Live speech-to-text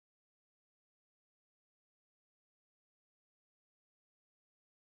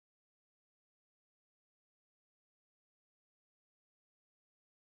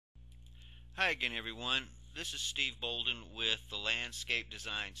Hi again, everyone. This is Steve Bolden with the Landscape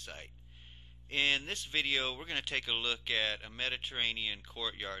Design Site. In this video, we're going to take a look at a Mediterranean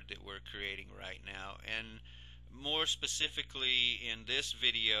courtyard that we're creating right now. And more specifically, in this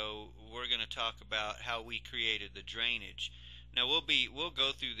video, we're going to talk about how we created the drainage. Now, we'll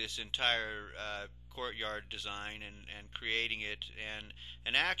go through this entire courtyard design and creating it,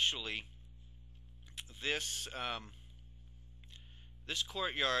 and actually, this. This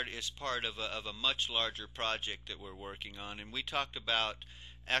courtyard is part of a much larger project that we're working on, and we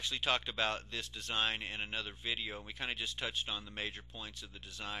actually talked about this design in another video, and we kind of just touched on the major points of the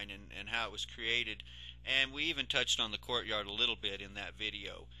design and how it was created, and we even touched on the courtyard a little bit in that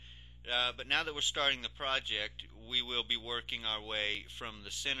video. But now that we're starting the project, we will be working our way from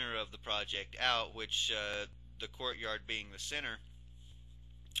the center of the project out, which the courtyard being the center,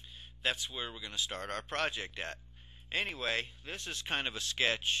 that's where we're going to start our project at. Anyway, this is kind of a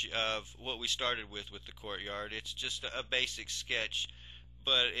sketch of what we started with the courtyard. It's just a basic sketch,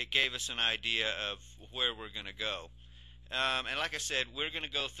 but it gave us an idea of where we're going to go. And like I said, we're going to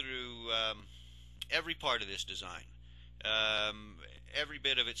go through every part of this design, every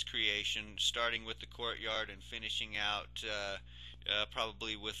bit of its creation, starting with the courtyard and finishing out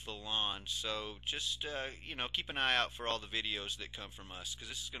probably with the lawn. So just keep an eye out for all the videos that come from us, because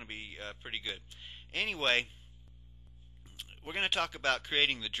this is going to be pretty good. Anyway, we're going to talk about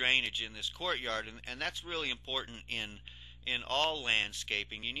creating the drainage in this courtyard, and that's really important in all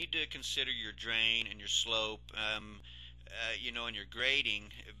landscaping. You need to consider your drain and your slope, and your grading,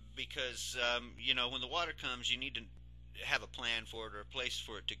 because when the water comes, you need to have a plan for it or a place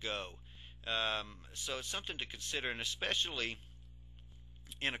for it to go. So it's something to consider, and especially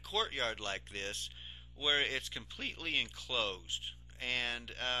in a courtyard like this, where it's completely enclosed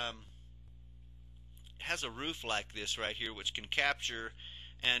and has a roof like this right here, which can capture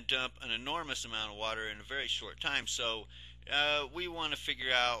and dump an enormous amount of water in a very short time. So we want to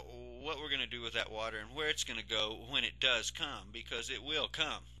figure out what we're going to do with that water and where it's going to go when it does come, because it will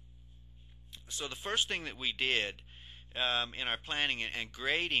come. So the first thing that we did in our planning and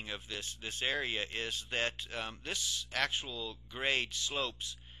grading of this area is that this actual grade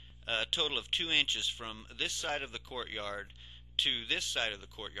slopes a total of 2 inches from this side of the courtyard to this side of the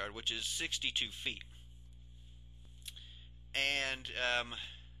courtyard, which is 62 feet. And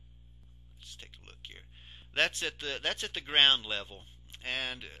let's take a look here. That's at the ground level,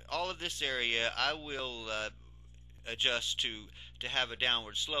 and all of this area I will adjust to have a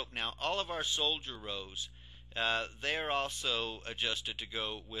downward slope. Now, all of our soldier rows, they are also adjusted to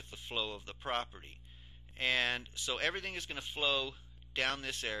go with the flow of the property, and so everything is going to flow down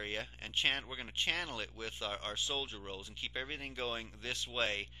this area, and we're going to channel it with our soldier rows and keep everything going this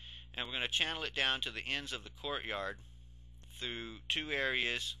way, and we're going to channel it down to the ends of the courtyard through two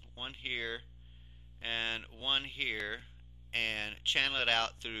areas, one here and one here, and channel it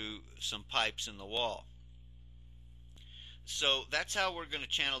out through some pipes in the wall. So that's how we're going to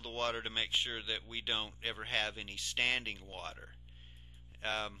channel the water to make sure that we don't ever have any standing water.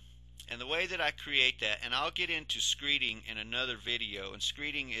 And the way that I create that, and I'll get into screeding in another video, and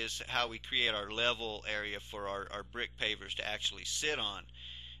screeding is how we create our level area for our brick pavers to actually sit on.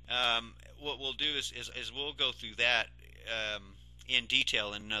 What we'll do is we'll go through that in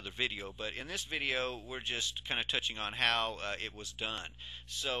detail in another video, but in this video we're just kind of touching on how it was done.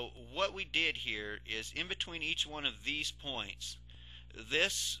 So what we did here is, in between each one of these points,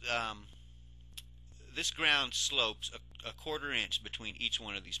 this ground slopes a quarter inch between each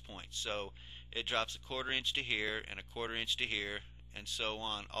one of these points. So it drops a quarter inch to here and a quarter inch to here, and so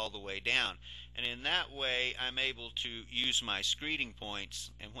on all the way down. And in that way I'm able to use my screeding points,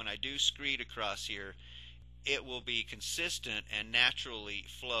 and when I do screed across here, it will be consistent and naturally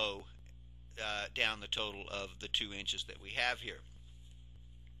flow down the total of the 2 inches that we have here.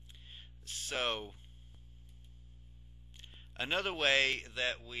 So another way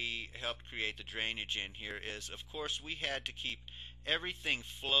that we helped create the drainage in here is, of course, we had to keep everything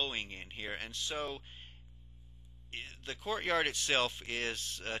flowing in here, and so the courtyard itself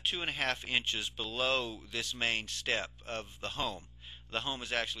is 2.5 inches below this main step of the home. The home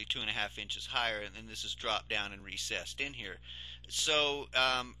is actually 2.5 inches higher, and then this is dropped down and recessed in here. So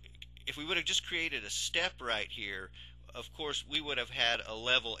if we would have just created a step right here, of course we would have had a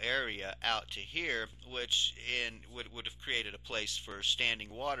level area out to here, which would have created a place for standing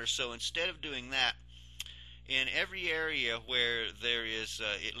water. So instead of doing that, in every area where there is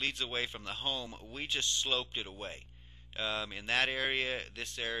it leads away from the home, we just sloped it away. In that area,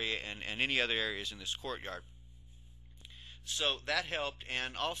 this area, and any other areas in this courtyard. So that helped,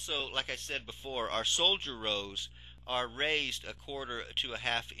 and also, like I said before, our soldier rows are raised a quarter to a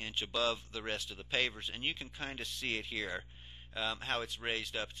half inch above the rest of the pavers, and you can kind of see it here, how it's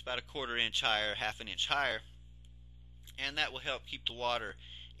raised up. It's about a quarter inch higher, half an inch higher, and that will help keep the water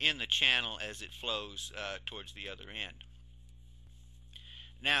in the channel as it flows towards the other end.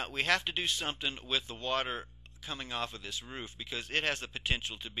 Now we have to do something with the water coming off of this roof because it has the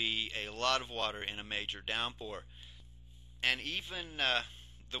potential to be a lot of water in a major downpour. And even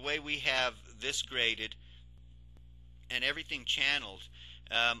the way we have this graded and everything channeled,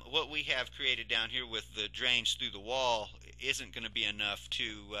 what we have created down here with the drains through the wall isn't going to be enough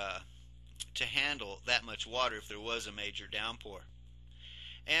to handle that much water if there was a major downpour.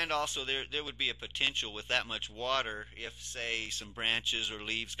 And also there would be a potential with that much water if, say, some branches or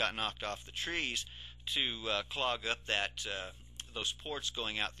leaves got knocked off the trees to clog up those ports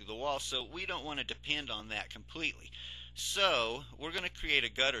going out through the wall. So we don't want to depend on that completely. So we're going to create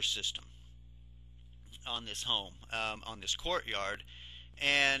a gutter system on this home, on this courtyard,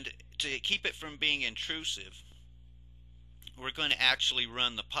 and to keep it from being intrusive, we're going to actually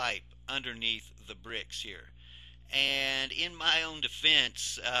run the pipe underneath the bricks here. And in my own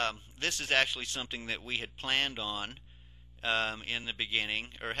defense, this is actually something that we had planned on in the beginning,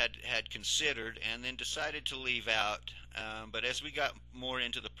 or had considered, and then decided to leave out. But as we got more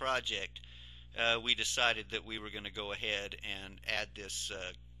into the project, we decided that we were going to go ahead and add this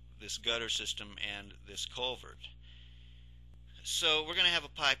gutter system and this culvert. So we're going to have a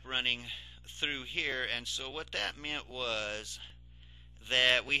pipe running through here, and so what that meant was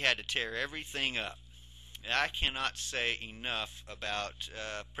that we had to tear everything up. I cannot say enough about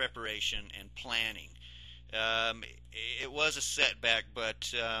preparation and planning. It was a setback,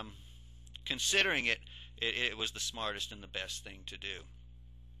 but considering it was the smartest and the best thing to do.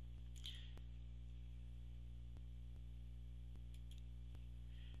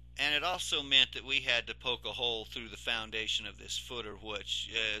 And it also meant that we had to poke a hole through the foundation of this footer, which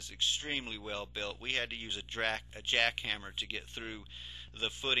is extremely well built. We had to use a jackhammer to get through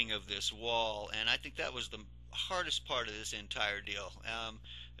the footing of this wall, and I think that was the hardest part of this entire deal.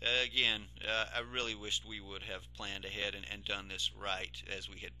 Again, I really wished we would have planned ahead and done this right as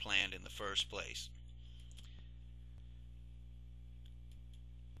we had planned in the first place.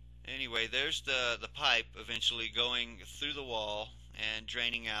 Anyway, there's the pipe eventually going through the wall and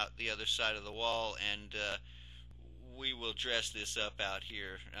draining out the other side of the wall, and we will dress this up out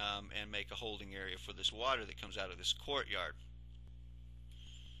here and make a holding area for this water that comes out of this courtyard.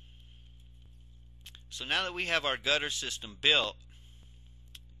 So now that we have our gutter system built,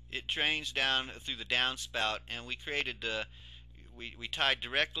 it drains down through the downspout, and we created we tied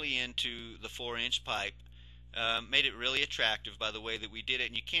directly into the 4-inch pipe. Made it really attractive by the way that we did it,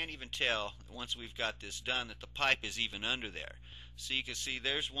 and you can't even tell once we've got this done that the pipe is even under there. So you can see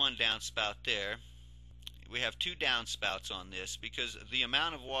there's one downspout there. We have 2 downspouts on this because the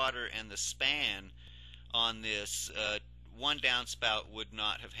amount of water and the span on this, one downspout would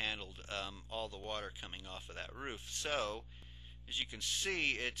not have handled all the water coming off of that roof. So as you can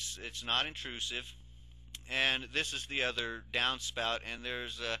see, it's not intrusive. And this is the other downspout, and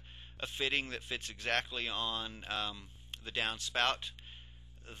there's a fitting that fits exactly on the downspout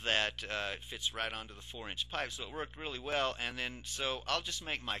that fits right onto the 4-inch pipe, so it worked really well. And then so I'll just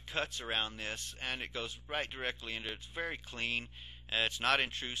make my cuts around this, and it goes right directly into it. It's very clean, it's not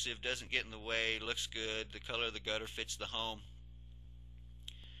intrusive, doesn't get in the way, looks good, the color of the gutter fits the home.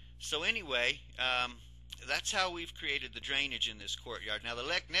 So anyway, that's how we've created the drainage in this courtyard. Now the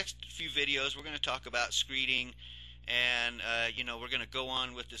next few videos we're going to talk about screeding, and you know, we're going to go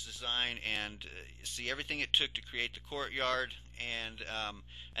on with this design and see everything it took to create the courtyard, and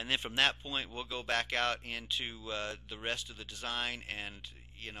then from that point we'll go back out into the rest of the design, and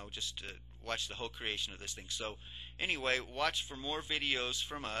you know, just watch the whole creation of this thing. So anyway, watch for more videos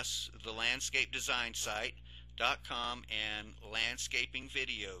from us, the landscapedesignsite.com and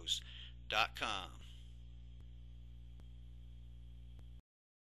landscapingvideos.com.